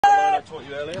I taught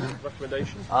you earlier.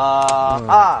 Recommendation.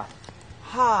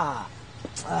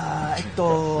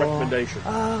 Recommendation.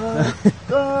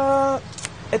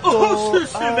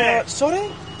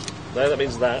 Sorry? No, that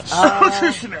means that.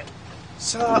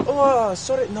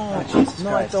 Sorry, no.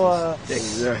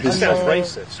 This sounds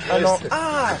racist. Oh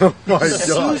my god.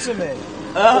 Suzume.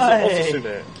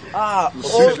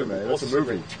 Suzume, that's a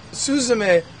movie.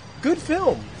 Suzume. Good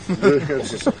film.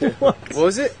 What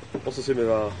was it? Osusume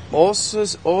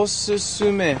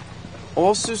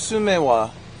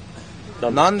wa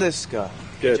nan desu ka?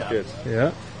 Good, good.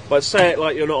 Yeah. But say it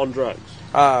like you're not on drugs.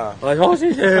 Like,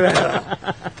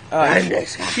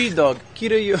 She-dog,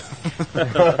 kill you.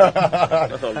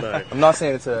 oh no. I'm not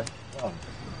saying it's a...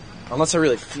 Unless I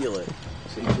really feel it.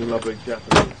 So you love big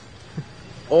Japanese.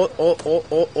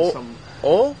 Susume.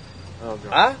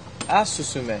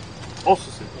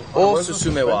 Osusume.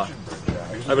 Susume wa.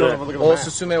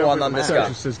 Susume wa nan desu ka?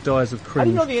 It says dies of How do cringe.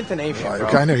 you know the intonation, bro?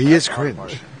 Okay, I know, he is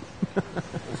cringe.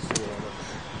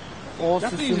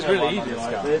 Japanese is really easy.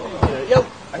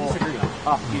 I disagree.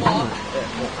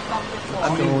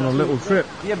 I'm going on a little trip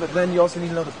Yeah, but then you also need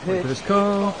to know the pitch. to this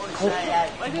car. What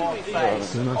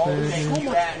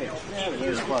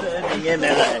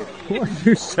are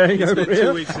you saying over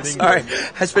here? Sorry,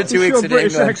 I spent 2 What's weeks your in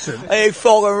British England. accent? Hey,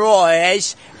 fucking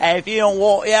right, if you don't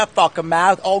want your fucking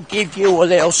mouth, I'll give you a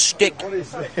little stick.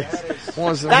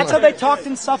 That's how they talked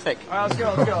in Suffolk. All right,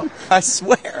 let's go. I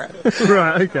swear.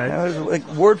 Right, okay. That was like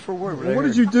word for word. What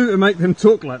did you do to make them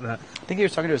talk like that? I think he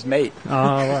was talking to his mate. Oh,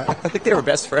 right. I think they were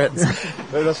best friends.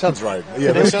 That sounds right.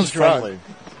 Yeah, that sounds friendly.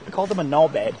 I called him a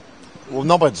knobhead. Well,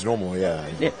 nobody's normal, yeah.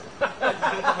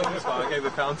 I gave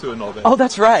a pound to a novice. Oh,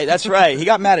 that's right. He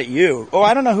got mad at you. Oh,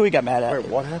 I don't know who he got mad at. Wait,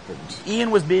 what happened? Ian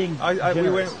was being... We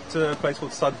went to a place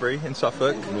called Sudbury in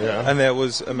Suffolk, and there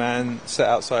was a man sat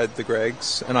outside the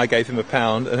Greggs, and I gave him a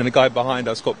pound, and then a guy behind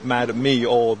us got mad at me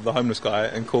or the homeless guy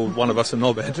and called one of us a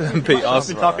knobhead and beat us.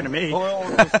 He's talking to me.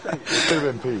 Could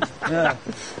have been Pete. Yeah.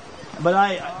 But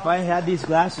if I had these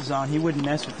glasses on, he wouldn't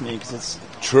mess with me because it's...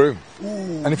 True.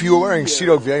 And if you were wearing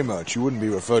cdawgva merch, you wouldn't be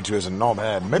referred to as a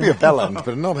knobhead. Maybe a bellend, but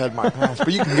a knobhead might pass.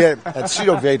 But you can get it at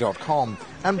cdawgva.com.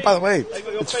 And by the way,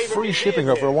 it's free shipping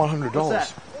over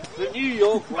 $100. The New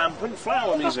York Rampant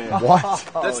Flower Museum. What?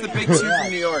 That's the big two from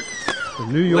New York. The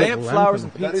New York Lamp, flowers,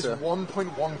 and That is pizza.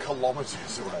 1.1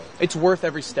 kilometers away. It's worth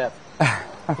every step.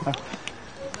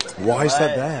 Why is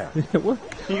that there?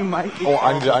 You might be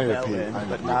I need to well pee. in,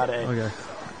 but not a... Okay.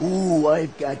 Ooh,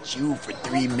 I've got you for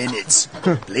 3 minutes.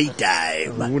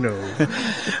 Playtime. Oh, no.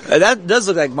 That does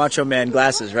look like Macho Man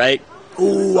glasses, right?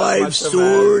 Oh, I've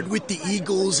soared with the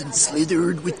eagles and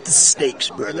slithered with the snakes,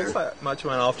 brother. Looks like Macho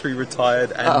Man after he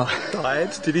retired and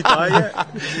died. Did he die yet?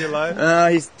 Is he alive?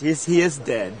 He is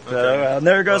dead. So,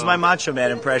 there goes my Macho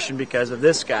Man impression because of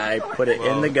this guy put it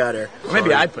in the gutter. Or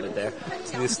maybe I put it there.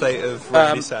 It's the estate of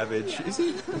Randy Savage. Is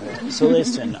he? So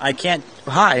listen, I can't...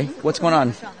 Hi, what's going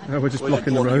on? We're just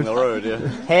blocking the road.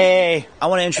 Hey, I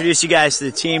want to introduce you guys to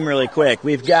the team really quick.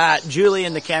 We've got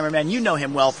Julian, the cameraman. You know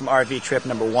him well from RV Trip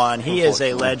Number 1. He is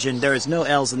a legend. There is no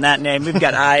L's in that name. We've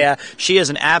got Aya. She is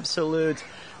an absolute...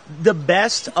 the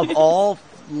best of all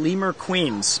lemur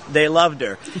queens. They loved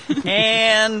her.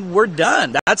 And we're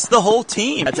done. That's the whole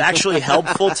team. That's actually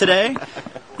helpful today.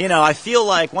 You know, I feel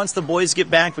like once the boys get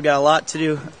back, we got a lot to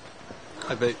do.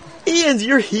 I bet. Ian,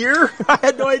 you're here? I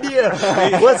had no idea.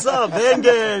 What's up, Van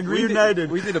Gang?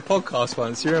 Reunited. We did a podcast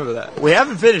once. You remember that? We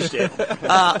haven't finished it.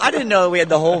 I didn't know we had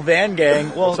the whole Van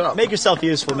Gang. Well, make yourself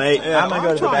useful, mate. Yeah, I'm going to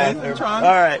go to the bathroom. trying.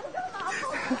 All right.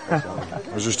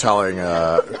 I was just telling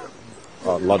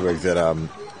Ludwig that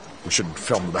we shouldn't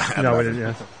film that. No, we didn't,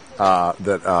 yeah.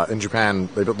 That in Japan,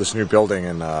 they built this new building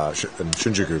in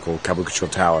Shinjuku called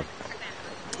Kabukicho Tower.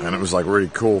 And it was like really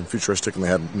cool and futuristic, and they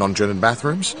had non-gendered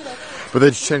bathrooms. But they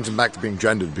just changed them back to being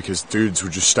gendered because dudes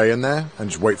would just stay in there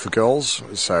and just wait for girls.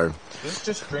 So,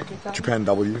 Just drinking. Japan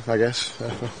W, I guess.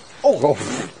 Oh,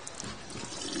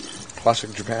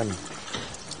 classic Japan.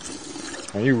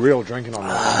 Are you real drinking on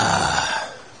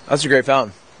that? That's a great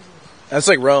fountain. That's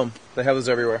like Rome. They have those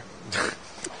everywhere. You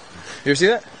ever see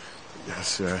that?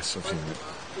 Yes, I've seen it.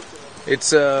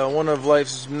 It's one of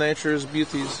life's nature's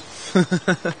beauties.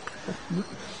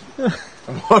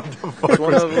 What the fuck?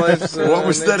 One of life's What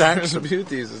was that nature's accent?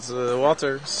 beauties. It's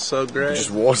water. So great.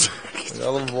 Just water. I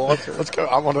love water. Let's go.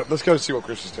 Let's go see what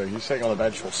Chris is doing. He's sitting on the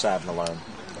bench, all sad and alone.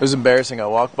 It was embarrassing. I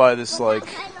walked by this like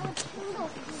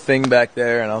thing back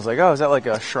there, and I was like, "Oh, is that like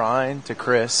a shrine to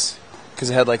Chris?"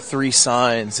 Because it had like 3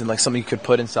 signs and like something you could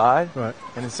put inside, Right.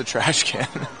 and it's a trash can.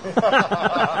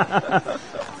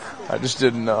 I just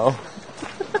didn't know.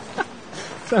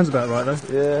 Sounds about right, though.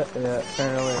 Yeah,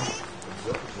 apparently.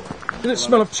 Did it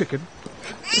smell of chicken?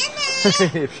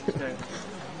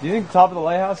 Do you think the top of the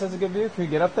lighthouse has a good view? Can we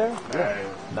get up there?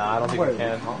 Nah, I don't think we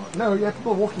can. No, yeah,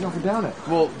 people are walking up and down it.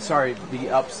 Well, sorry,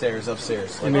 the upstairs.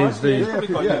 It means the...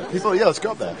 Yeah, let's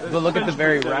go up there. But look at the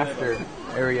very rafter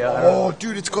area. Oh,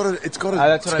 dude, it's got a that's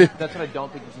what I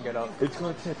don't think you can get up. It's got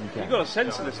a tip. You can. You've got a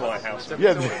sense of this lighthouse.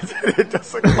 Yeah, it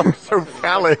does look so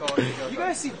phallic. You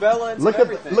guys see Bella and Look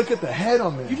everything. at the head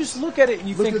on there. You just look at it and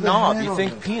you Look think at the knob, head you on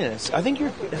think it. penis. I think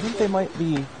they might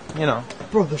be, you know.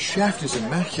 Bro, the shaft is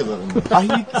immaculate.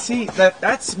 I see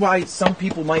that's why some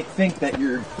people might think that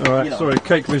you're. All right, you know, sorry,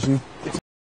 cake vision.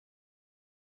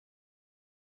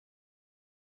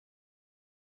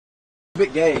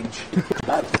 bit gauge.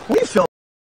 We feel.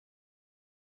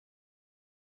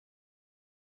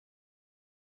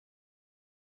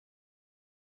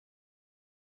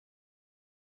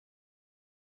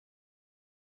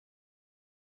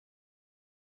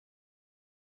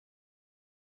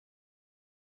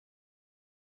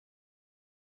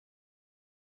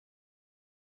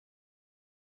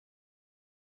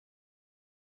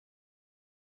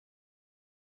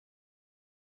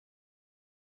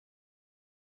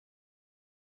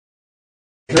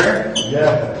 Sure?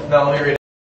 Yeah. No, let me read it.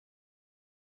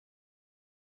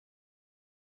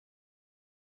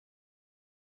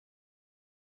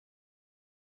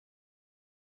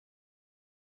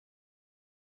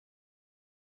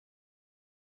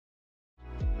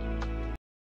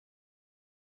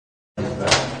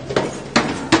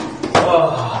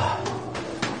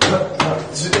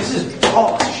 This is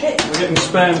shit. We're getting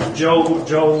spammed.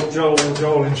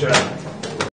 Joel in chat.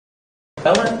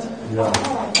 Ellen?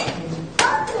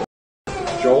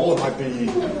 Joel, it might be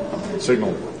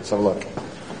Signal. Let's have a look.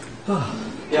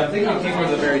 Yeah, I'm thinking it came from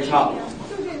the very top.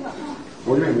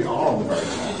 What do you mean? We are on the very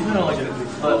top. You know, like an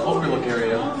overlook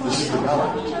area. This is the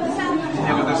gala.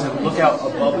 Yeah, but there's a lookout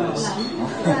above this.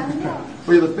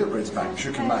 Well, yeah, the bit rate's back.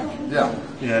 Shook him back. Yeah.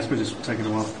 Yeah, it's just taking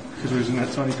a while because we was in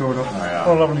that tiny corridor. Oh, yeah.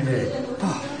 Oh, lovely view.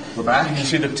 We're back. You can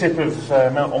see the tip of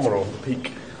Mount Omerol, the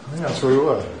peak. Yeah, that's where we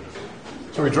were.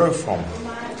 That's where we drove from.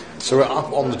 So we're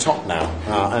up on the top now,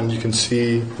 and you can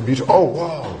see the beautiful. Oh,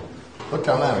 wow! Look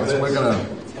down there. We're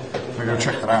gonna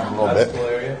check that out in a little bit. Cool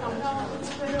area.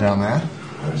 Down there.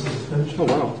 Oh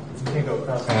wow!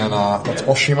 And that's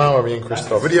Oshima, where me and Chris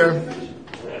did our video.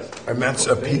 And that's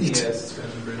a Pete. Have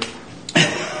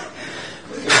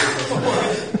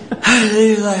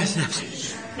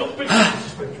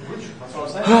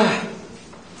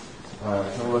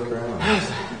a look around.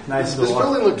 Nice This little.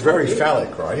 building looked very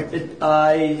phallic, right?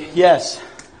 Yes.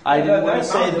 I didn't want to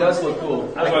say it does look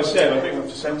cool. As I said, I think we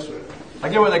have to censor it. I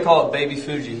get why they call it Baby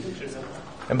Fuji.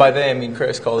 And by they, I mean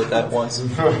Chris called it that once. They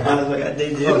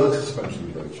do. That's suspension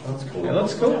bridge. That's cool. Yeah,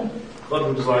 that's cool.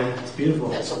 Wonderful design. It's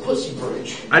beautiful. It's a pussy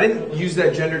bridge. I didn't use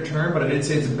that gender term, but I did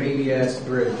say it's a baby-ass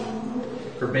bridge.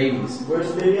 For babies.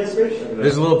 Where's the baby ass bridge?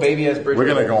 There's a little baby-ass bridge. We're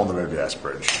gonna go on the baby ass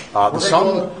bridge.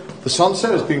 The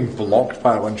sunset is being blocked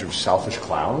by a bunch of selfish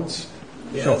clouds.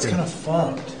 Yeah, it's kind of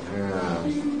fucked. Yeah.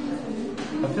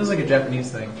 It feels like a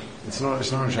Japanese thing. It's not a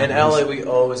Japanese. In LA, we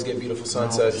always get beautiful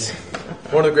sunsets.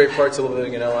 One of the great parts of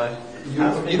living in LA. You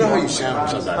know how you sound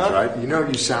sometimes, right? You know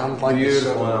you sound like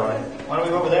Beautiful this. LA. Why don't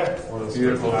we go over there?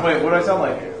 Beautiful. Wait, what do I sound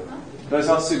like? Do I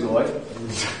sound Sugoi?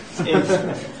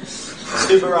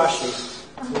 Subarashi.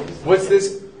 What's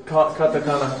this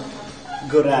katakana?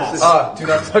 Good ass. Do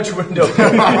not touch window.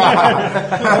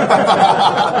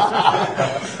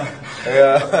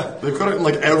 Yeah. They've got it in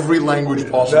like every language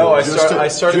possible. No, I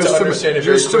started to understand it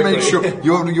very just to make quickly. sure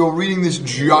you're reading this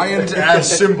giant ass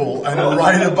symbol, and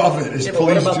right above it is Yeah, but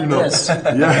what please about do not. this?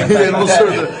 Yeah, and also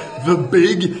the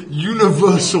big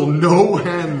universal no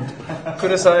hand.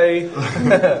 Kudasai.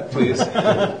 Please.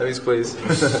 Please.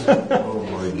 Oh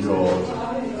my god.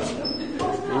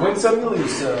 Win some,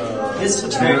 lose. This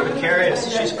is very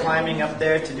precarious. She's climbing up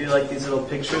there to do like these little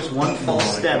pictures. One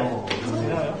false step.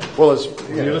 Well, it's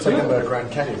like in the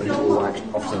Grand Canyon, people like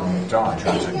often die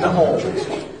trying to take down pictures.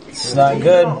 It's not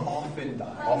good. Often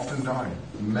die.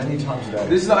 Many times a day.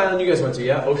 This is the island you guys went to,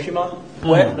 yeah? Oshima?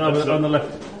 Where? No, on the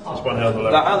left. There's one here on the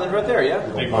That left. island right there, yeah?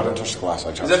 I don't touch the glass,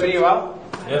 I touch Is that video out?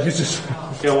 Yeah, it's just...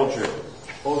 Yeah, watch it.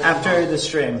 After the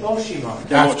stream.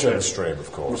 After the stream, of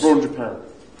course. We're in Japan.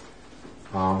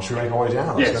 Should we make our way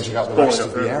down? Yes. Let's go check out the Go rest on,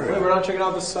 of go. the Wait, area. we're not checking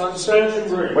out the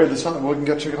sunset? Wait, the sun. We can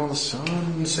go check it on the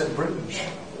Sunset Bridge.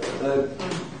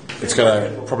 It's gonna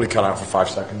probably cut out for 5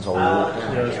 seconds. I'll walk.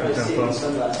 Yeah, let's go down fast.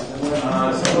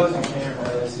 Suppose you can't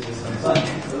really see the sunset.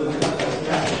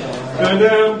 Going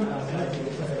down.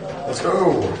 Let's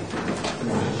go.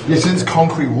 Yeah, since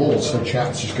concrete walls, so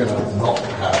chat's just gonna not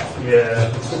have.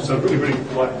 Yeah, it's also really, really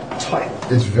like tight.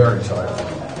 It's very tight.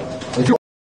 If you're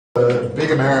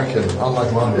American,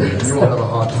 unlike London, you will have a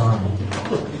hard time.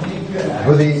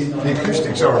 But the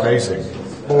acoustics are amazing.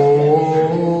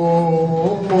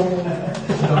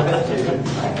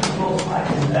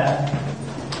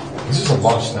 This is a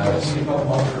lot of stairs.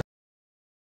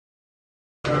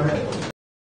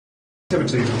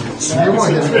 So you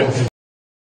might get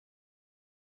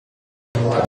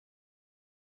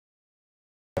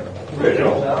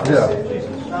yeah.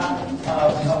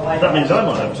 That means I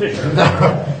might have too.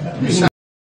 You sound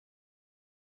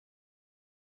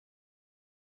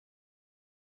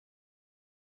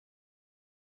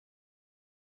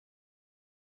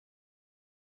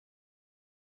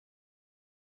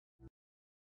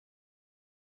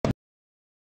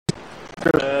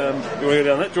You want to go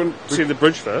down there? Do you want to see the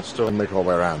bridge first? Or? and make our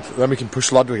way around. Then we can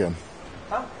push Ludwig in.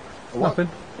 Nothing.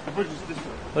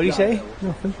 What do you say?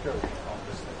 Nothing.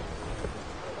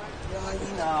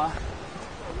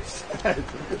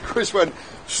 Chris went,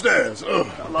 stairs. Ugh.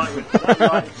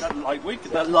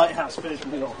 That lighthouse finished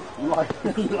me off.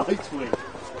 Light week.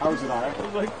 How was it, Ira? It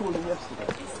was like calling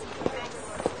yesterday.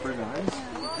 Pretty nice.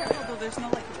 Careful, there's no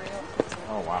like rail.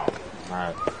 Oh, wow.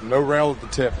 Alright. No rail at the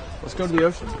tip. Let's go to the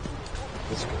ocean.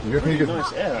 You reckon you could,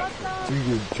 Nice air, actually. so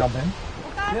you could jump in?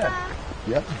 Yeah.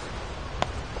 Yep.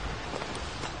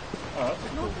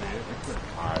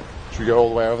 Alright. Should we go all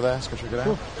the way over there? Let's go check it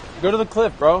out. Go to the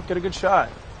cliff, bro. Get a good shot.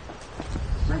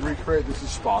 We recreate this is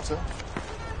Sparta.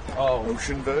 Oh,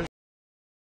 Ocean version.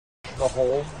 the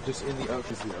hole just in the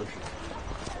ocean. The ocean.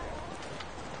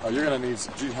 Oh, you're gonna need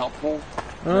some. Do you help, Paul?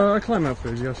 I climb out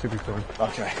first. I should be fine.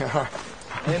 Okay.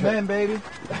 Amen, baby.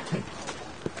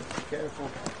 Careful.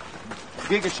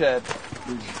 Giga shed.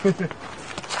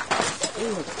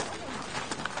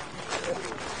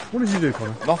 What did you do,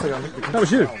 Connor? Nothing. I think the kid That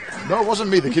was you. No, it wasn't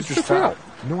me. The kid just Shut fell. up.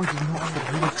 No, I did not.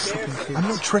 I'm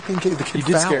not tricking kid. The kid You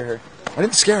did fell. scare her. I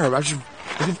didn't scare her. I just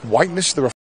whiteness the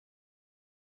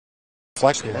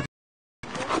reflection. I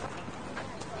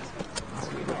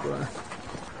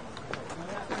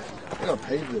gotta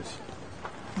pave this.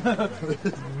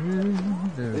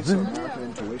 It's American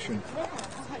intuition.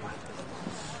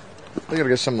 They gotta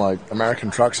get some like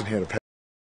American trucks in here to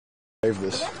pave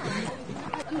this.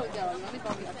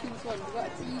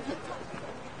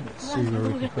 Let's see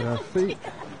where we can put our feet.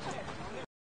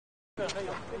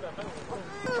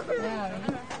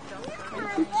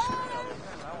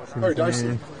 Very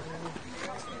dicey.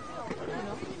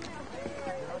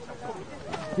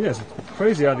 Yeah, it's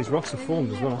crazy how these rocks are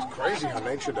formed as well. Crazy how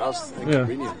nature does Yeah.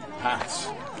 inconvenient paths.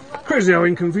 Crazy how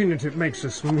inconvenient it makes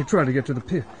us when we try to get to the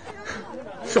pier.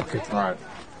 Shocking. Right.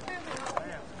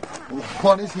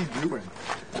 What is he doing?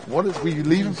 What is? We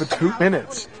leave him for 2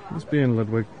 minutes. Let's be in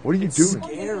Ludwig. What are you doing?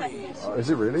 Scary. Is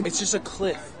it really? It's just a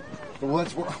cliff. Well,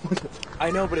 that's what.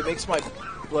 I know, but it makes my,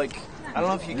 like, I don't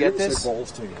know if you get this.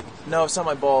 Balls to you. No, it's not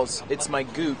my balls. It's my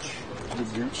gooch. The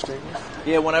gooch thing.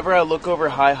 Yeah, whenever I look over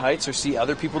high heights or see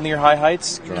other people near high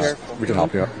heights, careful. We can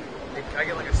help you out. I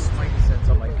get like a spidey sense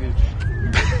on my gooch.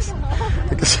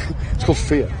 It's called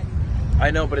fear.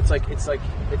 I know, but it's not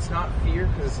fear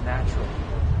because it's natural.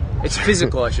 It's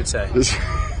physical, I should say.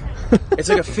 It's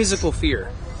like a physical fear.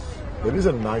 It is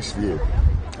a nice view.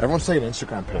 Everyone's taking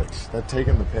Instagram pics. They're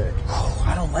taking the pic. Oh,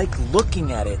 I don't like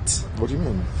looking at it. What do you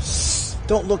mean?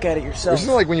 Don't look at it yourself. Isn't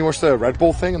it like when you watch the Red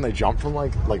Bull thing and they jump from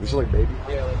like this is like baby?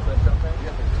 Yeah, like cliff jumping.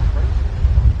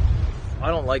 I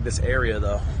don't like this area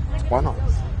though. Why not?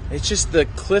 It's just the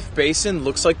cliff basin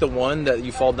looks like the one that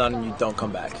you fall down and you don't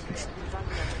come back.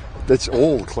 That's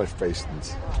all cliff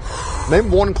basins.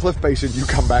 Name one cliff basin you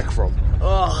come back from.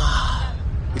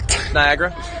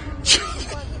 Niagara.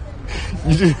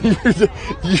 You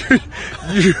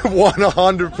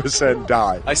 100%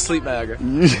 die. I sleep Niagara.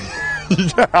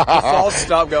 The falls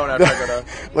stop going after I go down.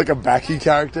 Like a Baki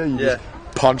character, you Yeah. just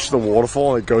punch the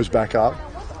waterfall and it goes back up.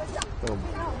 Should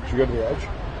we go to the edge?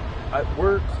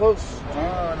 We're close.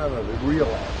 No, the real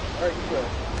edge. All right, you go.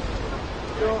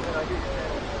 Go, and I get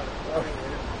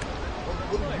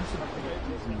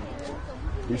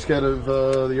Are you scared of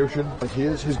the ocean? Like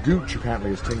his gooch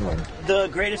apparently is tingling. The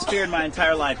greatest fear in my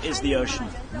entire life is the ocean.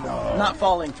 Not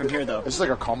falling from here, though. This is like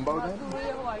a combo then?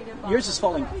 Yours is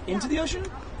falling into the ocean?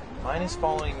 Mine is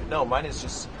falling. No, mine is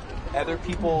just other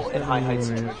people in high height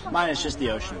situations. Mine is just the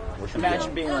ocean.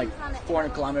 Imagine being like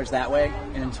 400 kilometers that way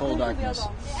and in total darkness.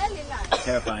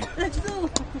 Terrifying. It's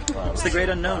the great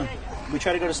unknown. We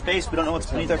try to go to space, we don't know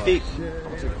what's beneath our feet.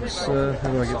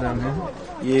 How do I get down here?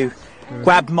 You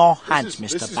grab more hands,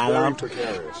 This Mr. is very Ballard.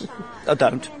 precarious. Oh,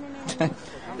 don't.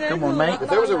 Come on, mate. If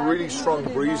there was a really strong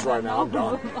breeze right now, I'm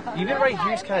done. Even right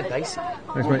here is kind of dicey.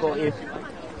 Thanks, mate.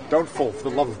 Don't fall, for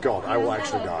the love of God. I will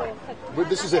actually die. But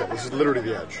this is it. This is literally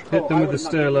the edge. Hit them with the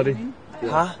stair, laddie.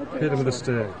 Huh? Hit him with a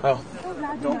stick. Oh.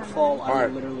 Don't fall, I All right.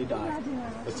 will literally die.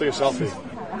 Let's take a selfie.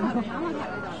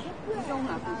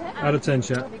 Out of 10,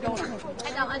 chat.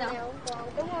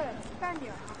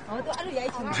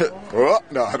 Oh,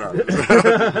 no.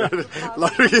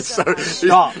 Like, it's so,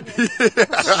 Stop.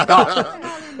 Stop.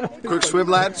 Quick swim,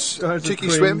 lads. Guys, Cheeky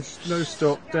the swim. cringe. No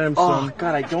stop. Damn Oh son.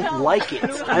 God, I don't like it.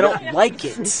 I don't like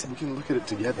it. We can look at it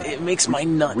together. It makes my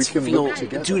nuts We can feel, look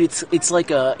together. dude. It's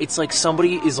like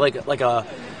somebody is like a.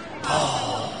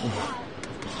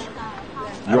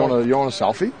 You want a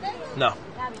selfie? No.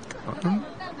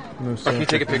 No Can you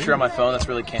take a picture on my phone that's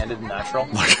really candid and natural?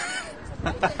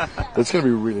 That's going to be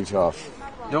really tough.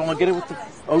 Don't want to get it with the Do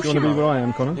you want to be Oshima. where I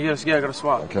am, Connor? You gotta go to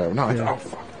swap. Okay, no. Yeah. Oh,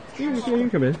 fuck. You can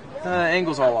come in.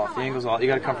 Angle's all off. The angle's all. You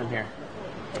gotta come from here.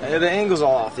 The angle's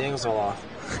all off. The angle's all off.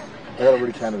 I got a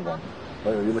really candid one.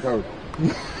 Wait, you look how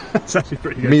That's actually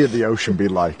pretty good. me at the ocean be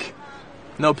like.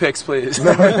 No pics, please.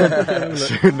 Can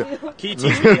you teach me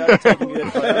the art of taking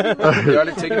good photos? You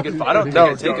already taking a good. I don't think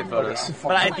I take good photos.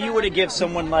 But if you were to give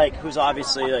someone like who's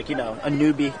obviously like a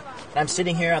newbie, and I'm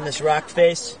sitting here on this rock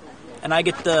face, and I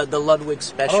get the Ludwig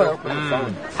special,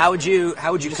 how would you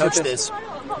coach this?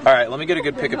 All right, let me get a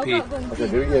good pick of Pete.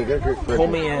 Okay, get a quick Pull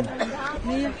me in.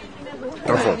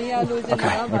 Go for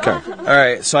it. Okay. All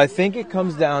right, so I think it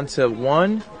comes down to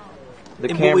one, the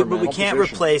cameraman. But we can't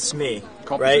Composition. replace me, right?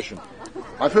 Composition.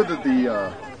 I've heard that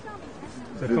the.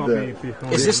 There can't be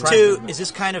behind. Is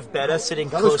this kind of better sitting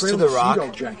close to the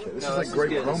rock? Jacket. This is like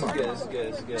great promo. This is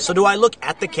good. So do I look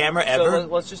at the camera ever? So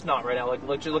let's just not right now. Like,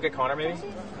 let's just look at Connor maybe.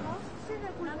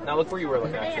 Now look where you were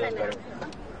looking. Actually, that's better.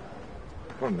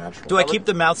 What a natural. Do I keep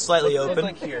the mouth slightly Look open?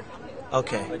 like here,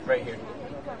 Okay. like right here.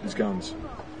 These guns.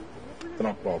 They're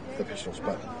not, well, they're pistols,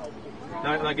 but.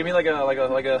 No, give me like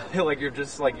you're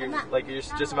just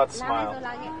about to smile.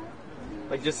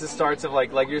 Like just the starts of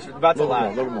like you're about to A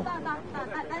laugh. little more.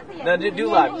 No, do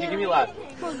laugh. You give me a laugh.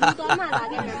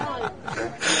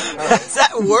 Does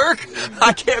that work?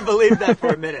 I can't believe that for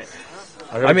a minute.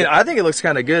 I mean, I think it looks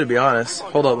kind of good to be honest.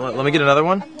 Hold on, let me get another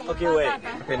one. Okay, wait.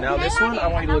 Okay, now this one, I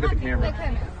want you to look at the camera.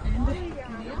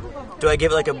 Do I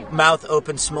give it like a mouth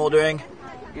open smoldering?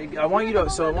 I want you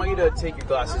to take your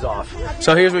glasses off.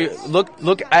 So here's what you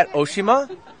look at Oshima.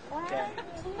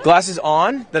 Glasses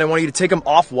on, then I want you to take them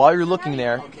off while you're looking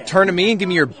there. Turn to me and give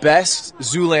me your best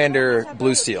Zoolander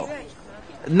blue steel.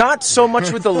 Not so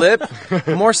much with the lip,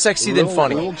 more sexy than A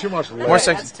funny. little too much More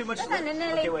sexy. That's too much.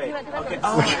 Okay, wait. Okay.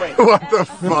 Oh, wait. What the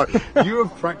fuck? You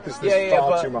have practiced this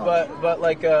far too much. but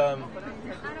like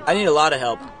I need a lot of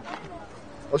help.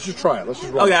 Let's just try it. Let's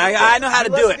just run Okay, it. I know how to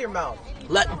do With it. your mouth.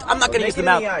 I'm not going to use the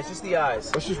mouth. The eyes, just the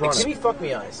eyes. Let's just run Give me it. fuck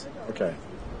me eyes. Okay.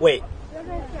 Wait.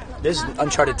 This is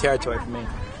uncharted territory for me.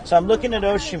 So I'm looking at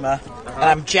Oshima, and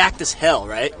I'm jacked as hell,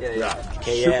 right? Yeah.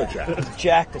 Okay, Super yeah. jacked.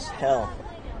 Jacked as hell.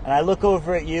 And I look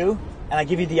over at you, and I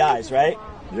give you the eyes, right?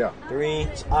 Yeah. 3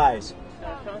 eyes.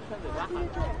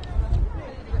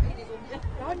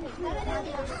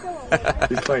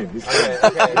 He's clean. He's clean.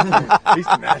 Okay. He's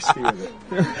nasty with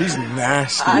it. He's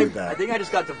nasty with I that. think I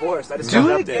just got divorced. I just Do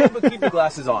got it update. again, but keep your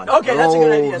glasses on. Okay, that's a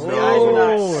good idea. So the eyes are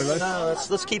no. nice. No,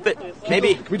 let's keep it.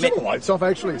 Maybe. Can we turn the lights off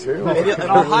actually too? Maybe and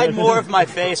I'll hide more of my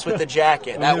face with the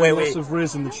jacket. That way we. Lots of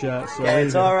Riz in the chat. So Yeah,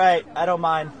 it's all right. I don't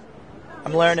mind.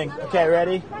 I'm learning. Okay,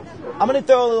 ready? I'm gonna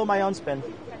throw a little of my own spin.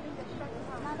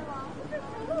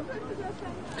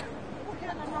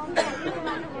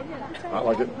 I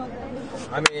like it.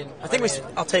 I mean, I think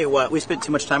I'll tell you what. We spent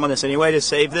too much time on this anyway to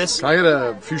save this. Can I get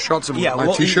a few shots of Yeah, my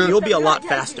well, t-shirt? you'll be a lot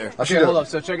faster. Actually, okay, hold up.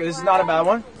 So check it. This is not a bad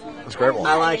one. That's a great one.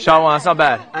 I like. Shot one. That's not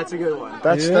bad. That's a good one.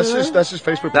 That's just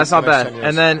Facebook. That's for not the next bad. 10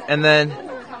 years. And then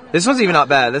this one's even not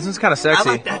bad. This one's kind of I sexy.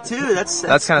 like that too. That's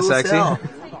That's kind of cool as sexy. hell.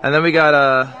 And then we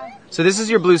got so this is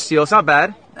your blue steel. It's not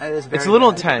bad. That is It's very a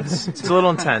little nice. intense. It's a little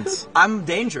intense. I'm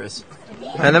dangerous.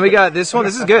 And then we got this one.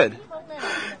 This is good.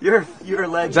 You're a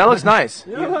legend. That looks nice.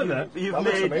 Yeah, I like that. You've That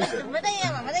looks made. amazing.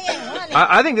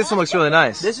 I think this one looks really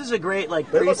nice. This is a great like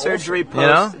pre-surgery post, You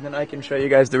know? and then I can show you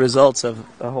guys the results of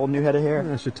a whole new head of hair.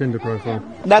 That's your Tinder profile.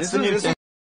 That's the new thing.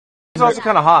 It's also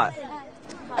kind of hot.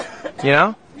 You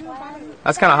know?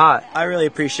 That's kind of hot. I really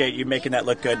appreciate you making that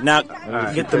look good. Now,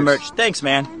 right. get the merch. Thanks,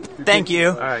 man. Thank you.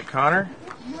 All right, Connor.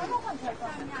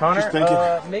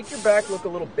 Connor, make your back look a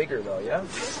little bigger, though, yeah?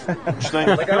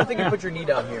 Like, I don't think you put your knee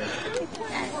down here.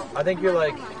 I think you're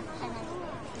like,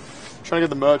 Trying to get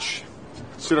the merch.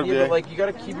 yeah, but like you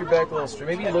gotta keep your back a little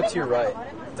straight. Maybe look to your right.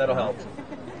 That'll help.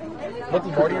 Look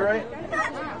more to your right.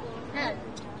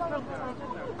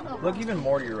 Look even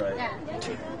more to your right.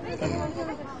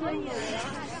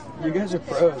 You guys are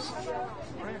pros.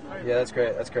 Yeah, that's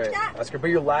great. That's great. That's great. But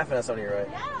you're laughing at something to your right.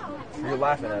 You're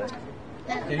laughing at it.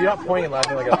 You're not pointing and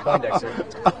laughing like a Poindexter.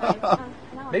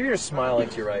 Maybe you're smiling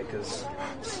to your right, because...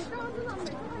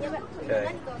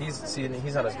 Okay. He's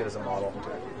not as good as a model.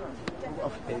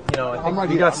 You know, I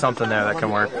think you got something there that can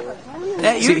work.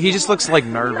 See, he just looks like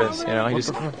nervous, you know?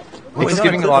 He's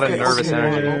giving a lot of nervous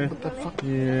energy.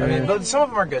 Yeah. I mean, but some of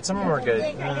them are good. Some of them are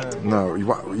good. No,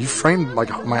 you framed like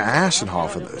my ass in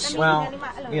half of this. Well,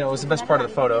 you know, it was the best part of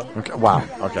the photo. Okay. Wow.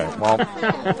 Okay. Well.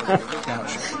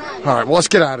 All right. Well, let's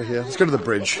get out of here. Let's go to the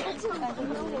bridge.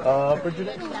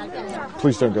 Bridget?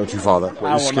 Please don't go too far.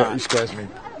 He scares me.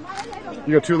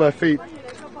 You got 2 left feet.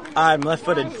 I'm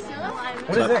left-footed.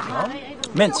 What is that, Mom?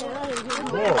 Mints.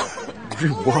 Whoa.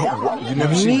 What? You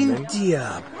never seen me?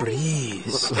 Mintia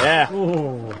breeze. Yeah.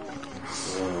 Oh.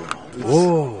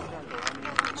 Whoa.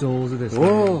 Jaws of this.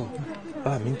 Whoa.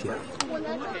 Ah, Mintia.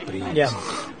 Yeah.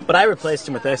 But I replaced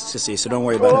him with ecstasy, so don't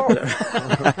worry about it.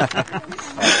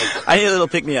 I need a little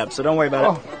pick-me-up, so don't worry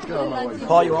about it.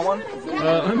 Paul, you want one?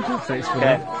 I'm good, thanks for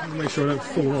that. Make sure I don't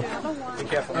fall off. Be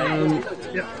careful.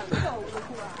 Yeah.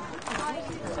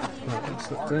 Right, let's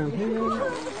look down here.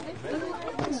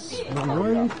 That's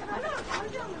one.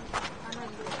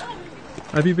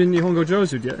 Have you been Nihongo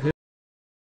Josu yet? Here?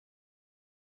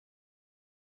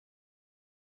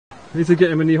 I need to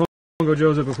get him a Nihongo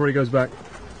Josu before he goes back.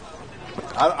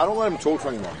 I don't let him talk to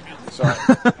anyone. So I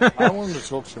don't want him to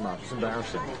talk too much. It's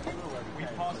embarrassing.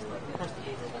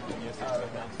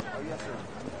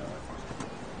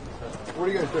 What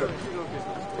do you guys do?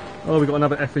 Oh, we got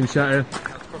another F in chat here.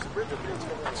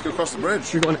 Let's go across the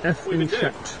bridge. We got an F in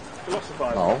chat.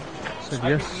 Oh. Said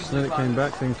yes, then it came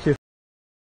back, then kiss.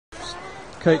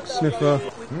 Cake sniffer.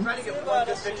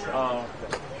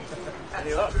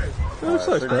 Oh,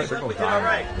 so it's great.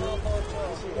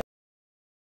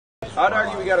 I'd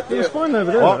argue we got a few. It's fine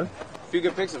over there, though. Few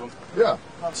good pics of them. Yeah.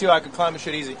 See how I could climb the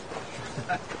shit easy.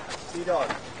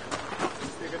 cdawgva.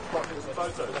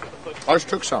 I just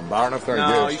took some, but I don't know if they're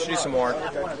No, good. you should do some more. Oh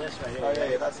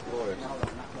yeah, that's glorious.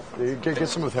 Get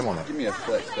some with him on it. Give me a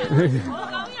flex, baby.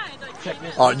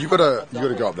 Oh, you gotta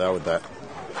go up there with that.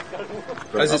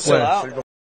 Is it still out?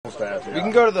 We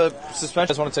can go to the suspension. I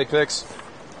just want to take pics.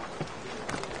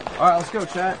 Alright, let's go,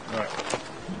 chat.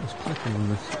 Let's click on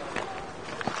this.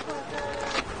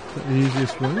 Is that the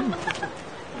easiest way?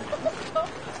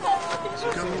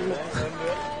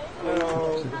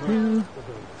 Here.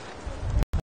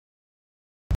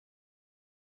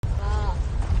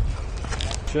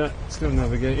 Chat, still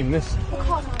navigating this.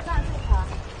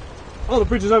 Oh, the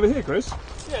bridge is over here, Chris.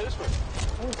 Yeah, this way.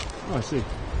 Oh, I see.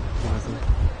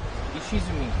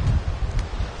 Ishizumi.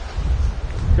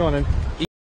 Go on then.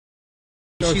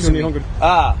 Ishizumi.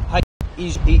 Hi.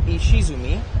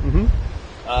 Ishizumi.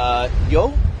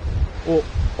 Yo. O.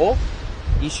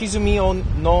 Ishizumi o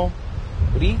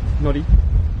nori. Nori.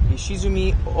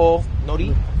 Ishizumi o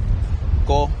nori.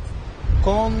 Go.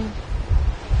 Kon.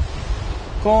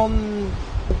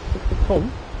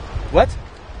 What?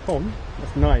 Kon.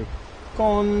 That's nai.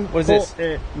 Kon. What is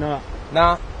this? Na.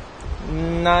 Na.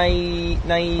 Naide.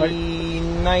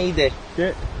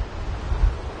 Yeah.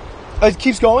 Oh, it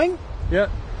keeps going? Yeah.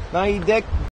 Naideku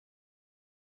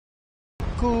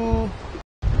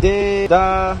de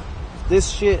da. This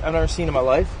shit I've never seen in my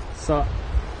life. Sa.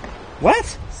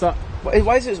 What? Sa.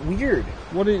 Why is this weird?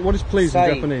 What is please Sai.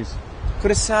 in Japanese?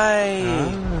 Kudasai.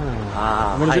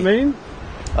 What does it mean?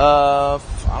 I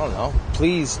don't know.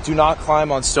 Please do not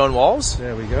climb on stone walls.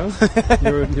 There we go.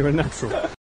 You're a natural.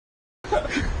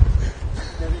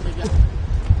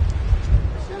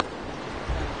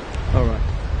 All right.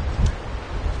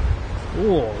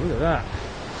 Oh, look at that.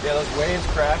 Yeah, those waves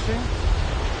crashing.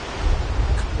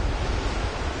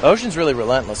 The ocean's really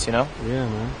relentless, you know? Yeah,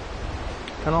 man.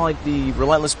 Kind of like the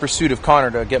relentless pursuit of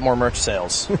Connor to get more merch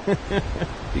sales.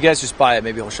 You guys just buy it,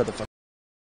 maybe he'll shut the fuck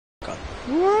up.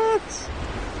 What?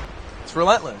 It's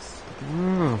relentless.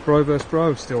 Bro versus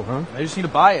bro still, huh? I just need to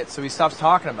buy it so he stops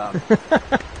talking about it.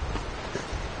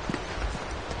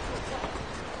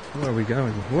 Where are we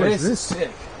going? What is this?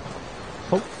 Sick.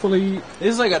 Hopefully,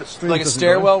 This is like a doesn't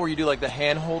stairwell where you do like the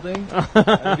hand holding.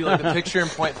 And you do like the picture in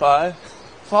 0.5.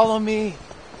 Follow me.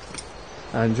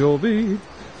 and you'll be.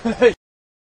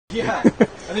 Yeah. And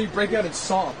then you break out in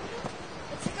song.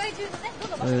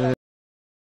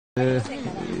 Let's see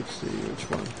which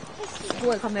one.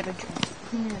 Let's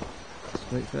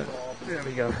make that. There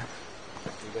we go.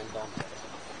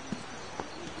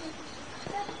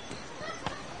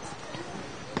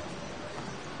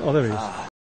 Oh, there he is.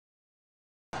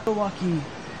 Milwaukee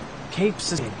Cape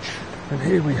Stage. And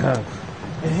here we have.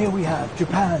 And here we have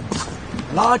Japan's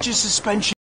largest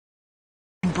suspension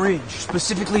bridge,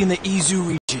 specifically in the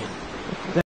Izu region,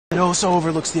 that also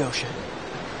overlooks the ocean.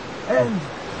 And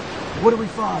what do we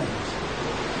find?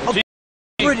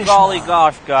 British Golly man.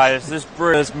 gosh, guys, this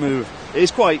bridge move.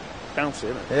 It's quite bouncy,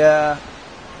 isn't it? Yeah.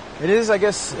 It is, I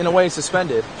guess, in a way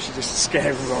suspended. She just scared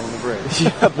everyone on the bridge.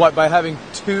 Yeah, what, by having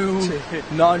two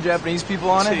non-Japanese people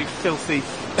on Two it? filthy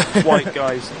white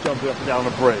guys jumping up and down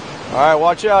a bridge. Alright,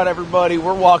 watch out, everybody.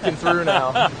 We're walking through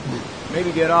now.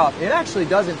 Maybe get off. It actually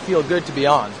doesn't feel good to be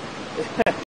on.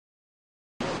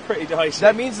 Pretty dicey.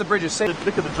 That means the bridge is safe.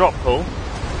 Look at the drop, Paul.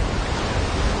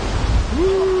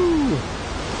 Woo!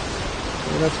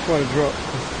 Well, that's quite a drop.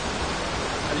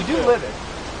 You do live it.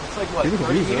 It's like, what, Look at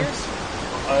 30 these, meters?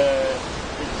 huh?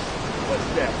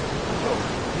 It's depth.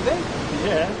 You think?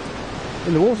 Yeah.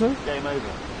 In the water? Game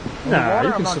over. Nah, water, you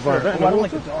I'm can not survive sure. that in Well, I the don't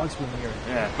like water. the dogs being here.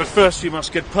 Yeah. But first you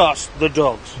must get past the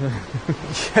dogs.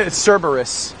 It's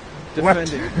Cerberus.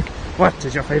 Defending. What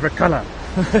is your favorite colour?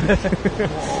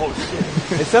 Oh,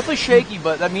 shit. It's definitely shaky,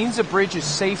 but that means the bridge is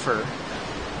safer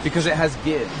because it has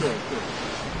give.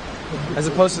 As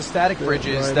opposed to static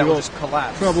bridges Right, that we will got just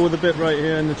collapse. Trouble with a bit right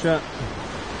here in the chat.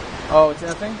 Oh, it's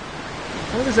effing?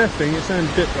 What is effing? It sounds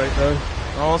bit right though.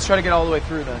 Oh, let's try to get all the way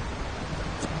through then.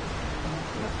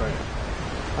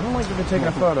 I don't like that they're taking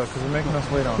a photo because they're making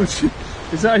us wait on it.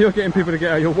 Is that how you're getting people to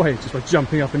get out of your way? Just by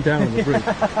jumping up and down on the bridge?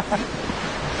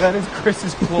 That is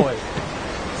Chris's ploy.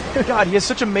 God, he has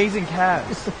such amazing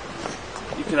calves.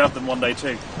 You can have them one day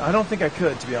too. I don't think I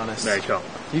could, to be honest. No, you can't.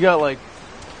 You got like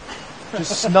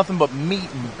just nothing but meat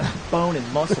and bone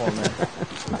and muscle in there.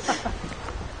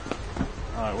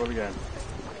 Alright, where are we going?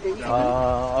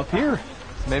 Up here,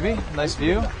 maybe. Nice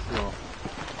view.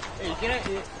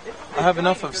 I have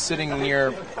enough of sitting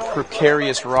near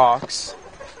precarious rocks.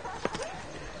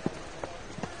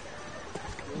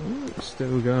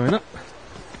 Still going up.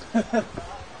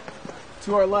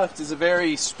 To our left is a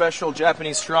very special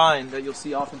Japanese shrine that you'll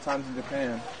see oftentimes in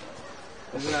Japan.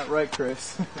 Isn't that right,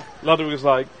 Chris? Ludwig was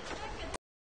like,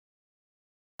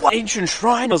 ancient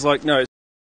shrine? I was like, no.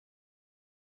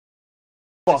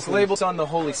 It's labeled on the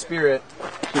Holy Spirit.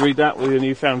 You read that with your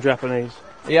newfound Japanese.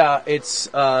 Yeah, it's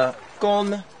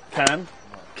kon. Can.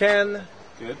 Ken.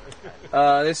 Good.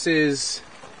 This is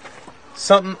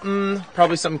something,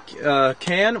 probably some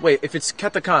can. Wait, if it's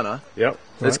katakana, Yep.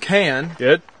 that's can.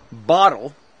 Good.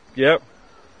 Bottle. Yep.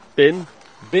 Bin.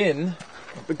 Bin.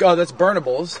 Oh, that's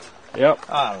burnables. Yep.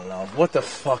 I don't know. What the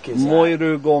fuck is that?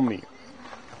 Moiru gomi.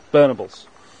 Burnables.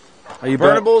 Are you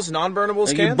Burnables, non-burnables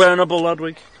Are you cans? burnable,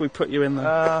 Ludwig? Can we put you in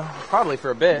there? Probably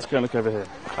for a bit. Let's go and look over here.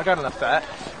 I got enough fat.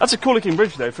 That's a cool looking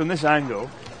bridge though, from this angle.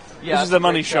 Yeah, This is the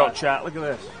money shot, chat. Look at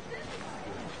this.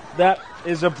 That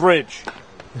is a bridge.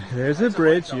 There's a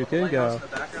bridge, you can go.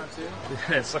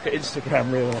 It's like an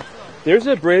Instagram reel. There's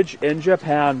a bridge in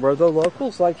Japan where the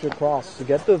locals like to cross to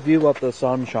get the view of the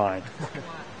sunshine.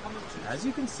 As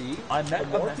you can see, the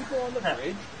more people on the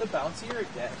bridge, the bouncier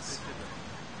it gets.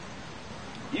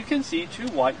 You can see two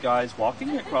white guys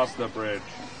walking across the bridge.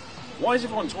 Why is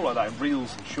everyone talking like that in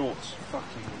reels and shorts? Fucking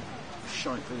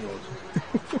shite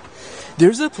videos.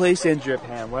 There's a place in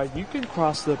Japan where you can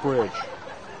cross the bridge.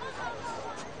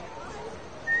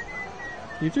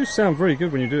 You do sound very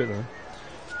good when you do it though.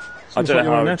 I don't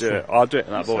know how to do it. I'll do it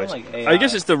in that voice. like I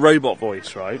guess it's the robot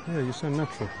voice, right? Yeah, you sound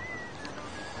natural.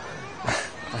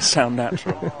 I sound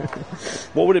natural.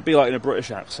 What would it be like in a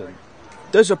British accent?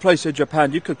 There's a place in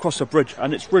Japan you could cross a bridge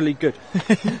and it's really good.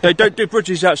 They don't do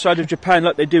bridges outside of Japan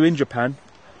like they do in Japan.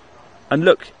 And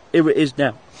look, here it is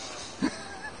now.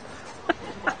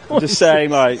 I'm just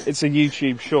saying, like, it's a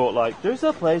YouTube short, like, there's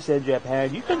a place in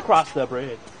Japan you can cross the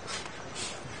bridge.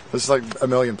 There's like a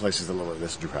million places that look like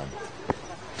this in Japan.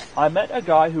 I met a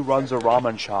guy who runs a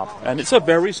ramen shop, and it's a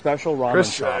very special ramen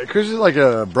shop. Chris is like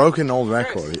a broken old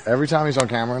record. Every time he's on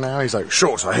camera now, he's like,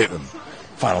 shorts, I hate them.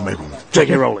 Fine, I'll make one.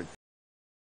 J.K. Rowling.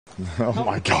 Oh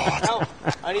my god. Help!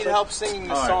 I need help singing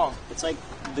this song. It's like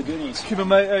the Goonies.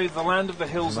 Kumamoto, the land of the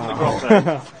hills and the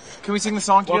grotto. Can we sing the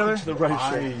song together? Welcome to the road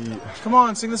show. Come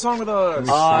on, sing the song with us.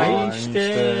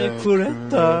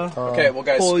 Okay, well,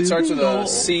 guys, it starts with a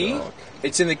C.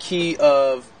 It's in the key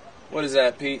of, what is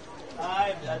that, Pete?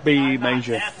 B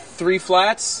major. 3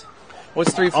 flats.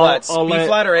 What's 3 flats? I'll B lay-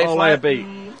 flat or A I'll lay a flat? beat.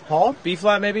 Huh? B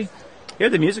flat maybe? You're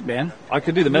the music man. I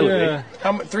could do the melody. Yeah.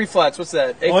 How 3 flats? What's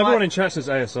that? A Well, everyone flat? in chat says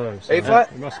ASO. So A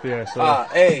flat? It must be ASO.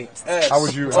 A, S. How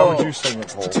would you sing it,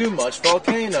 Paul? Too much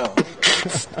volcano.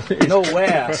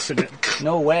 Nowhere.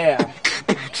 Nowhere.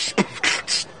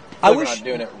 I We're wish. not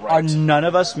doing it Are right. none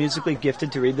of us musically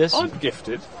gifted to read this? I'm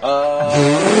gifted. I'm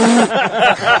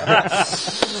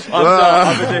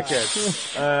a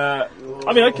dickhead.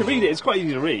 I mean, I can read it. It's quite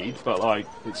easy to read, but like,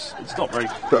 it's not very.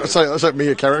 That's like me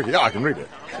at karaoke. Yeah, I can read it.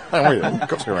 I can read it. Of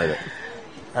course I can read it.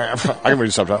 I can read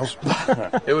the subtitles.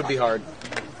 It would be hard.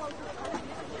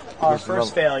 Our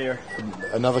first failure.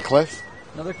 Another cliff?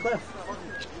 Another cliff.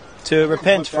 To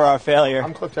repent for our failure.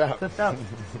 I'm clipped out. Clipped out.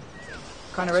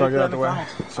 Kind of ready for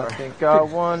the I think I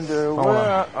wonder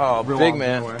where. Oh, big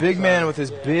man. Big man with his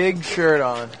big shirt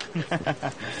on.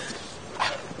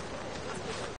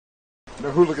 No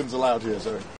hooligans allowed here,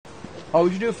 sir. Oh,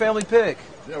 we should do a family pick.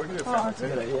 Yeah, we can do it. Oh, that's a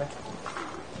good idea.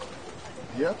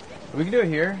 Yeah? We can do it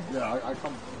here. Yeah, I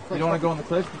come. You don't want to go on the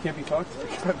cliff? You can't be fucked?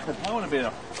 I want to be in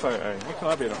a photo. Why can't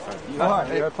I be in a photo? You are.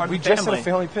 Hey, You're a part of we the just family. had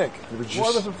a family pick.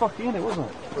 Well, there's a fucking in it, wasn't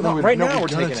it? No, right now we're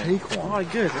gonna taking it. take one. All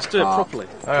right, good. Let's do it properly.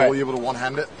 All right. Are you able to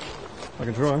one-hand it? I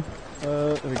can try.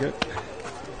 There we go.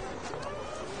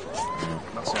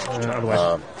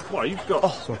 Otherwise, What, you've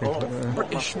got...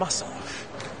 British massage.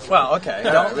 Well, okay.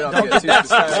 No, we don't get too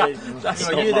specific. If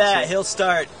you do that, he'll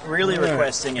start really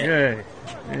requesting it. okay.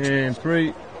 And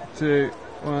 3, 2,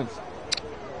 1.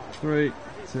 3,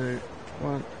 2,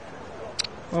 1.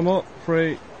 One more.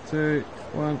 3, 2,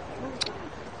 1.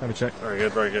 Have a check. Very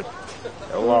good, very good.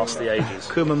 It'll last the ages.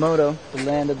 Kumamoto, the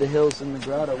land of the hills and the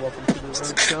grotto. Welcome to the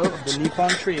road show of the Nippon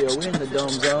Trio. We're in the Dome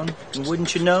Zone. And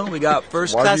wouldn't you know, we got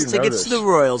first Why do class you know tickets to this? the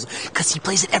Royals. Because he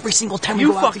plays it every single time we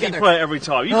You go out fucking together. play it every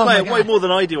time. You Oh play my it way God. more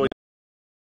than I do on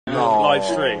live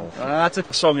stream. That's a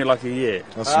A song in like a year.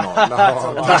 That's not.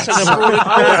 No. That's an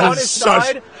I was on his such-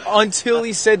 side until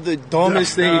he said the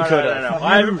dumbest thing he could have. No.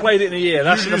 I haven't played it in a year.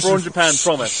 That's an abroad Japan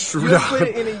promise. You have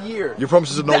played it in a year. Your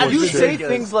promises are not You what say shit.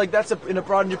 things like that's in a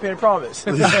broad in Japan promise.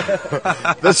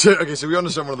 That's it. Okay, so we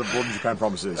understand what the Broad in Japan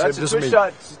promise is. That's It a doesn't Twitch mean-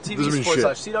 shot doesn't TV mean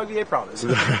sports shit. cdawgva promise.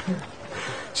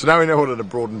 So now we know what an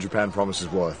abroad in Japan promise is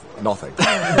worth. Nothing.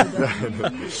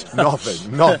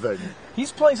 Nothing.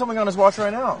 He's playing something on his watch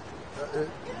right now.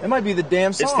 It might be the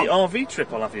damn song. It's the RV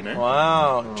trip, I'll have you know.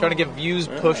 Wow. Trying to get views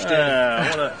pushed in.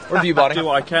 I want We're view botting. to do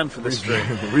what I can for this stream.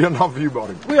 We are not view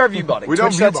botting. We are view botting. We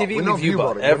don't view bot. Twitch.tv, We're we not view view bot.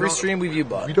 botting. Every We're not- stream we view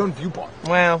bot. We don't view bot.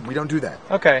 Well, We don't do that.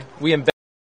 okay. We embed.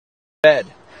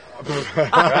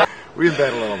 We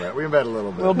embed a little bit. A A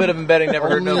little bit of embedding never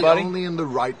hurt nobody. Only in the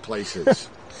right places.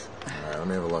 Alright, let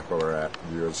me have a look where we're at,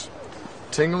 viewers.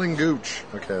 Tingling Gooch.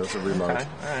 Okay, that's a reload. Okay,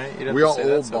 all right. You don't We have are to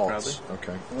say all that so bots. proudly.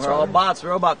 Okay. We're all bots,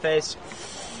 robot face.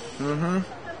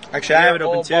 Actually, I We have are it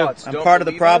open all too. bots. I'm Don't part of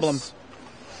the believe problem. us?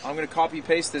 I'm going to copy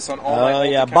paste this on all my Oh old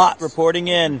yeah, accounts. bot reporting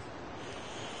in.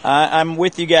 I'm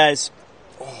with you guys,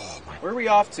 Where are we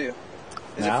off to?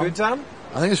 Is Now? it food time?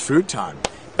 I think it's food time.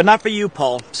 but not for you,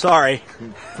 Paul. Sorry.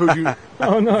 Food, you,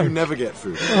 Oh no. you never get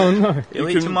food. Oh no. You'll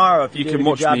eat tomorrow if you, You did can a good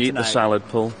watch job me eat tonight. the salad,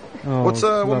 Paul. Oh, What's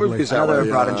what lovely. movie is that? Another like,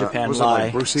 abroad in Japan was it lie.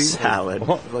 like Brucey? Salad.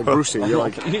 Like Brucey. You're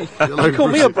like, You call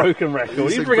me a broken record. You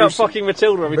say bring up Bruce- fucking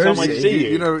Matilda every time I see you.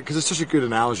 You know, because it's such a good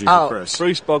analogy Oh, for Chris.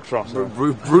 Bruce Bogtrosser.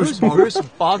 Bruce Bruce You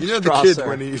know the kid Bogstrasser.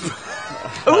 when he.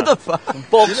 Who the fuck?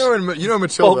 You know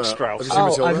Matilda. Bogstrauss. Have you seen Oh,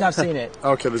 Matilda? I've not seen it.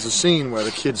 Okay, there's a scene where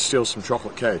the kid steals some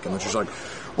chocolate cake, and then she's like,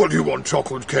 "What do you want,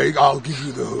 chocolate cake? I'll give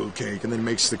you the whole cake," and then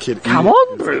makes the kid. Come eat it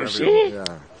on, in front of Brucey. everyone.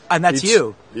 Yeah. And that's It's-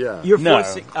 you. Yeah. You're No.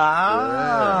 forcing.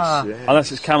 Ah. Yes,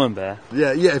 Unless it's Camembert.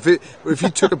 yeah. If you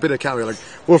took a bit of camera, like,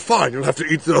 well, fine, you'll have to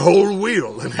eat the whole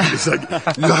wheel, and he's like,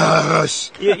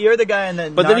 yes. You're the guy in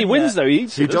the. But then he Narnia- wins, though. He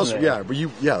eats He it, does, doesn't he? yeah. But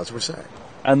that's what we're saying.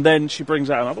 And then she brings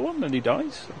out another one, and he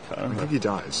dies. I think he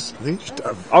dies. I think.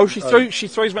 Oh, she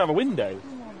throws him out of a window.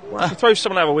 Wow. She throws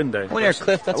someone out of a window. When you're a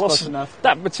cliff, that's Lots close of- enough.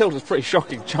 That Matilda's pretty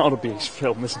shocking child abuse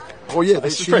film, isn't it? Oh yeah,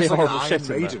 It's she pretty has like an horrible Iron shit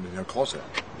in Maiden in her closet.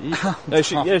 No,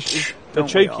 she, yeah, she, the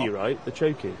Don't we chokey, all? right? The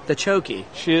chokey. The chokey.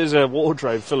 She has a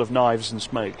wardrobe full of knives and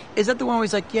smoke. Is that the one where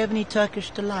he's like, "Do you have any Turkish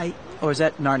delight?" Or is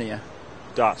that Narnia?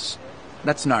 That's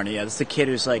That's Narnia. That's the kid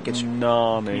who's like, it's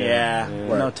Narnia. yeah,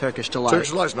 no Turkish delight. Turkish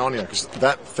Delight's Narnia, because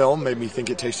that film made me think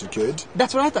it tasted good.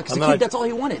 That's what I thought. Because And the then kid, I- that's all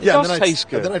he wanted. Yeah, does and then taste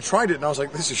good. And then I tried it, and I was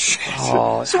like, this is shit.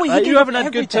 Oh, So wait, you gave haven't had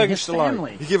everything, good Turkish his delight.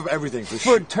 family. You give everything for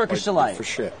For shit. Turkish Delight. For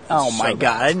shit. Oh It's my so god,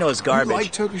 bad. I didn't know it was You garbage.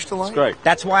 like Turkish Delight? It's great.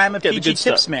 That's why I'm a Get the PG good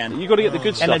Tips stuff. man. You got to get the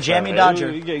good stuff. And a Jammy out.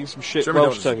 Dodger. You're getting some shit Jammy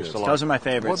Welsh Dodger's Turkish good. delight. Those are my What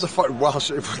favorites. the fuck?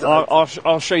 Welsh?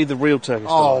 I'll show you the real Turkish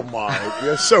Oh delight. my,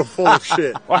 you're so full of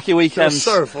shit. Wacky Weekends,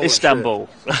 so full of Istanbul.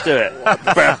 Let's do it.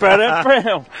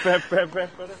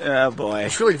 Oh boy. I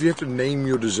feel like if you have to name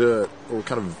your dessert or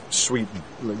kind of sweet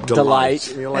like, Delight.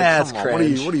 and you're like, Yeah, come that's on,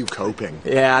 cringe. what are you coping?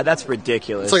 Yeah, that's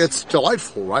ridiculous. It's like it's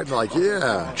delightful, right? And they're like,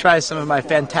 yeah. Try some of my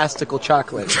fantastical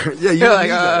chocolate. Yeah, you You're don't like,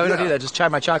 need that, we don't yeah. need that. Just try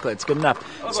my chocolate. It's good enough.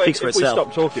 It speaks for if we itself.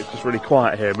 stop talking, it's just really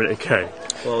quiet here a minute ago.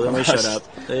 Well, then we shut up.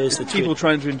 There's the People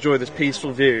trying to enjoy this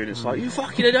peaceful view, and it's like, you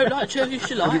fucking don't like Turkish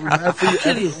delight. What do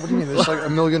you mean? There's like a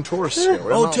million tourists here.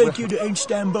 We're I'll not- take you to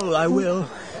Istanbul. I will.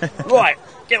 Right,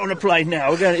 get on a plane now.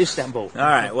 We're going to Istanbul. All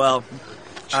right. Well,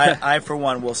 I for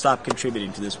one will stop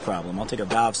contributing to this problem. I'll take a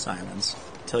vow of silence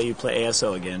until you play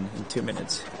ASO again in 2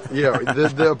 minutes. Yeah,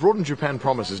 the abroad in Japan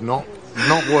promise is not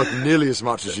worth nearly as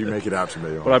much as you make it out to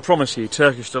be. But I promise you,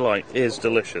 Turkish Delight is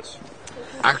delicious.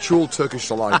 Actual Turkish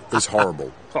Delight is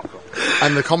horrible.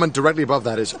 And the comment directly above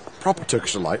that is, proper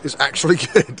Turkish Delight is actually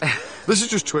good. This is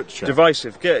just Twitch chat.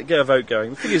 Divisive. Get a vote going.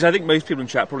 The thing is, I think most people in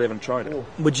chat probably haven't tried it.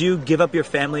 Would you give up your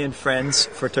family and friends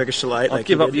for Turkish Delight? I'd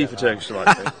give up you for Turkish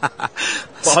Delight.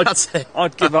 But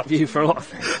I'd give up you for a lot of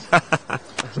things.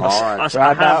 Alright.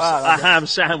 A ham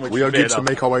sandwich. We are good to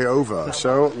make our way over.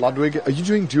 So, Ludwig, are you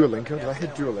doing Duolingo? Did I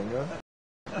hit Duolingo?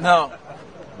 No.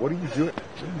 What are you doing?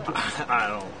 I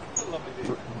don't know.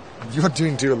 You're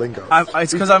doing Duolingo.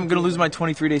 It's because I'm going to lose my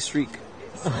 23-day streak.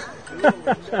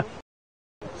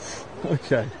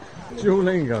 Okay.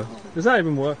 Duolingo. Does that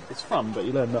even work? It's fun, but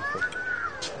you learn nothing.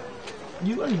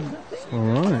 You learn nothing?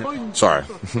 Alright. Sorry.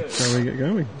 Shall we get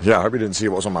going? Yeah, I hope you didn't see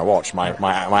what was on my watch. My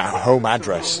home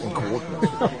address and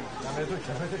coordinates.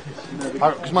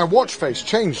 Because my watch face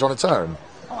changed on its own.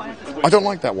 I don't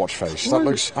like that watch face. That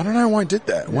looks... I don't know why I did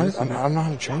that. I don't know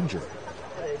how to change it.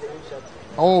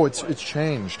 Oh, it's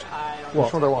changed. What?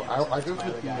 Which one do I want? I go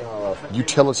with the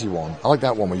utility one. I like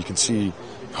that one where you can see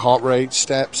heart rate,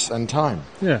 steps, and time.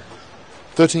 Yeah.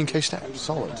 13k steps,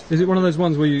 solid. Is it one of those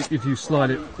ones where if you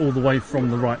slide it all the way from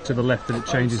the right to the left, then it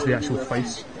changes the actual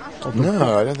face?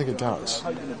 No, I don't think it does.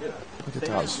 I think it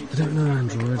does. I don't know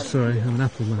Android, sorry, I'm an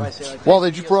Apple man. Well,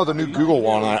 they just brought out the new Google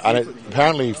one, and it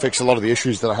apparently fixed a lot of the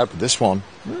issues that I had with this one.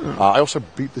 I also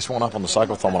beat this one up on the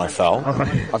cyclothon when I fell.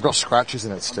 I've got scratches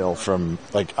in it still from,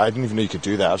 like, I didn't even know you could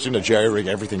do that. I was doing a jerry-rig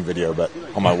everything video, but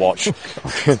on my watch.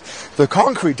 The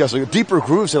concrete does deeper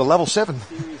grooves at a level 7.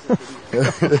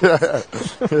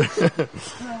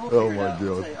 Oh my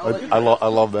god. I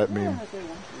love that meme.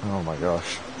 Oh my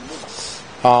gosh.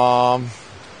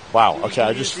 Wow,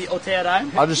 okay,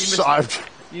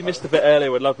 You missed a bit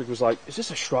earlier when Ludwig was like, is this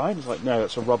a shrine? I was like, no,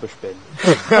 it's a rubbish bin.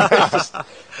 It's just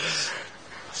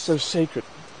so sacred.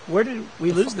 Where did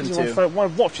we lose them to? My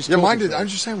watch is Yeah, mine did. I'm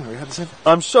just saying we had the same.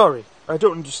 I'm sorry, I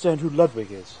don't understand who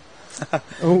Ludwig is.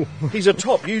 Oh. He's a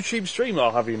top YouTube streamer,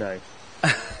 I'll have you know.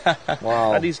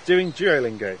 Wow. And he's doing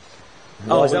Duolingo.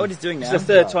 Oh, is that what he's doing now? It's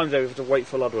the third time though we have to wait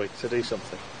for Ludwig to do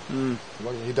something.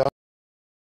 He does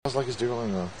like he's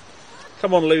doing though.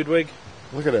 Come on, Ludwig.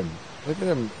 Look at him. Look at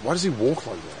him. Why does he walk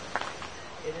like that?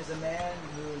 It is a man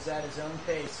who is at his own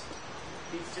pace.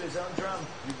 Beats to his own drum.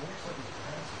 He walks like his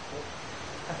hands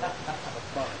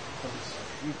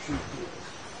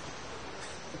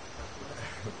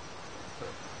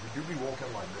You do be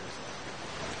walking like this.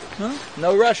 Huh?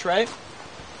 No rush, right?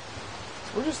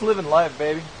 We're just living life,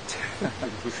 baby.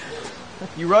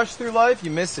 You rush through life,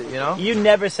 you miss it, you know? You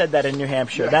never said that in New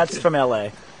Hampshire. That's from LA.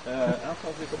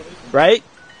 Right?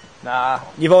 Nah.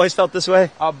 You've always felt this way?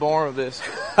 I'm born with this.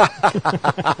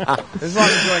 This is why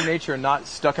I'm enjoying nature and not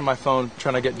stuck in my phone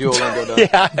trying to get Duolingo done.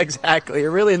 Yeah, exactly.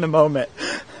 You're really in the moment.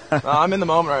 I'm in the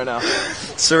moment right now.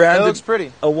 Surrounded. It looks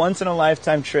pretty. A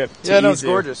once-in-a-lifetime trip. Yeah, no, it's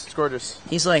gorgeous. It's gorgeous.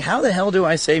 He's like, how the hell do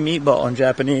I say meatball in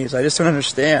Japanese? I just don't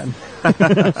understand.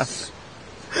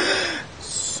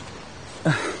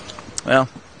 Well.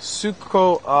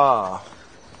 Suko-a.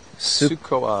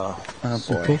 Suko-a.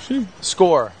 Sukoshi?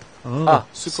 Score. Oh.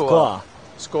 Suko-a.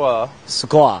 Score.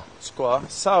 Squaw. Squaw.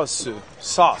 Sauce.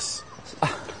 Sauce.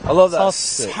 I love that.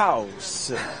 Sauce.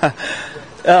 Sauce.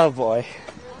 Oh, boy.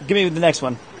 Give me the next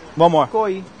one. One more.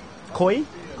 Koi. Koi?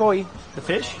 Koi. The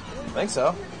fish? I think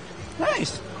so.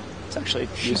 Nice. It's actually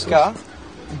Shika.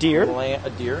 Deer. A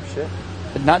deer. Shit.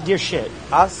 But not deer shit.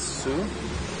 Asu.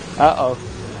 Uh-oh.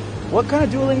 What kind of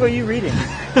Duolingo are you reading?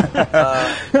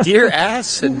 Deer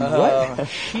ass and what?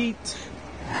 Sheet.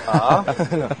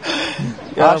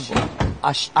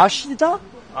 Ashita?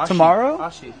 Tomorrow?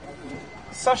 Ashi.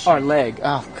 Sashi. Our leg.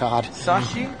 Oh, God.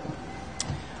 Sashi.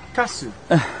 Kasu.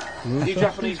 New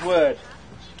Japanese word.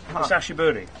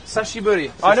 Sashiburi. Sashiburi.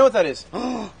 Oh, I know what that is.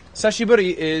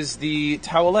 Sashiburi is the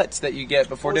towelettes that you get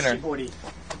before dinner.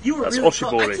 You were That's really oshibori.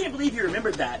 close. I can't believe you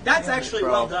remembered that. That's actually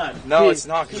well done. No, it's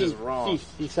not because it's wrong.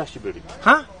 Hisashiburi.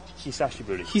 Huh?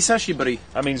 Hisashiburi. Hisashiburi.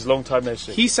 That means long time no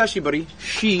see. Hisashiburi.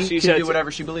 She She can said do to-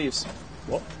 whatever she believes.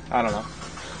 What? I don't know.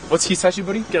 What's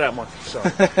Hisashiburi? Get out, Mike.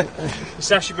 Sorry.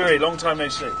 Hisashiburi, long time no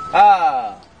see.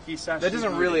 Ah. Hisashiburi. That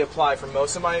doesn't really apply for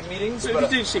most of my meetings, But but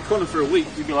if you do see Colin for a week,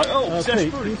 you'd be like, oh,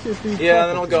 Pete, Hisashiburi. yeah,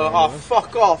 then I'll go, oh,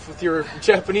 fuck off with your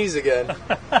Japanese again.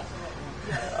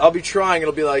 I'll be trying,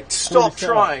 it'll be like, stop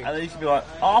trying. And then you can be like,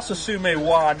 Asasume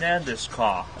wa nandesu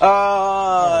ka.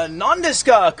 Nandesu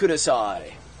ka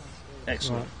kudasai.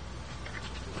 Excellent.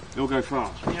 You'll go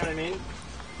fast. You know what I mean?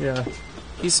 Yeah.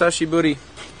 Hisashiburi.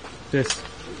 This.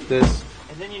 This.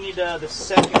 And then you need the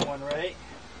second one, right?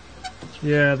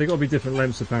 Yeah, they've got to be different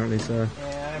lengths apparently, so...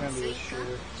 Yeah, I remember this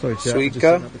shooter. Sorry, chat. Suika? just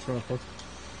setting up the tripod.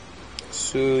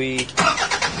 Sui. I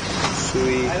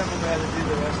don't remember how to do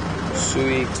the rest of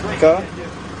it. Suika.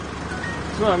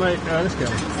 It's alright, mate. Let's go.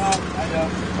 Oh, I know.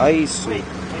 Ice. Wait, I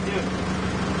do.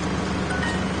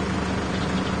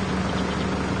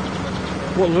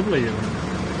 What level are you?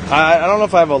 I don't know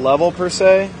if I have a level per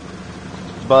se,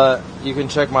 but you can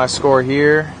check my score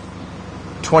here.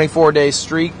 24-day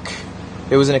streak.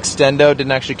 It was an extendo,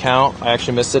 didn't actually count. I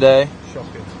actually missed a day.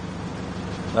 Shocking.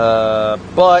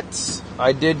 But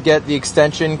I did get the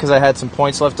extension because I had some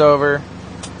points left over.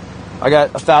 I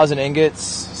got 1,000 ingots,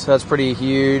 so that's pretty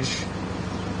huge.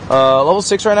 Level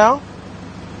 6 right now?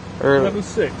 Or Level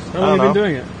 6. How long have you been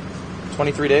doing it?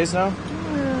 23 days now?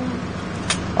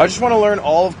 I just want to learn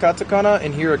all of katakana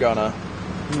and hiragana.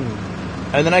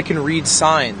 And then I can read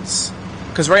signs.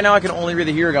 Because right now I can only read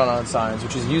the hiragana on signs,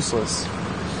 which is useless.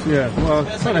 Yeah, well,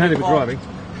 it's kind of handy for driving.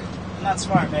 I'm not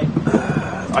smart, mate.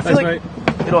 I feel like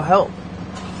it'll help.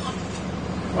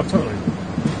 Oh, totally.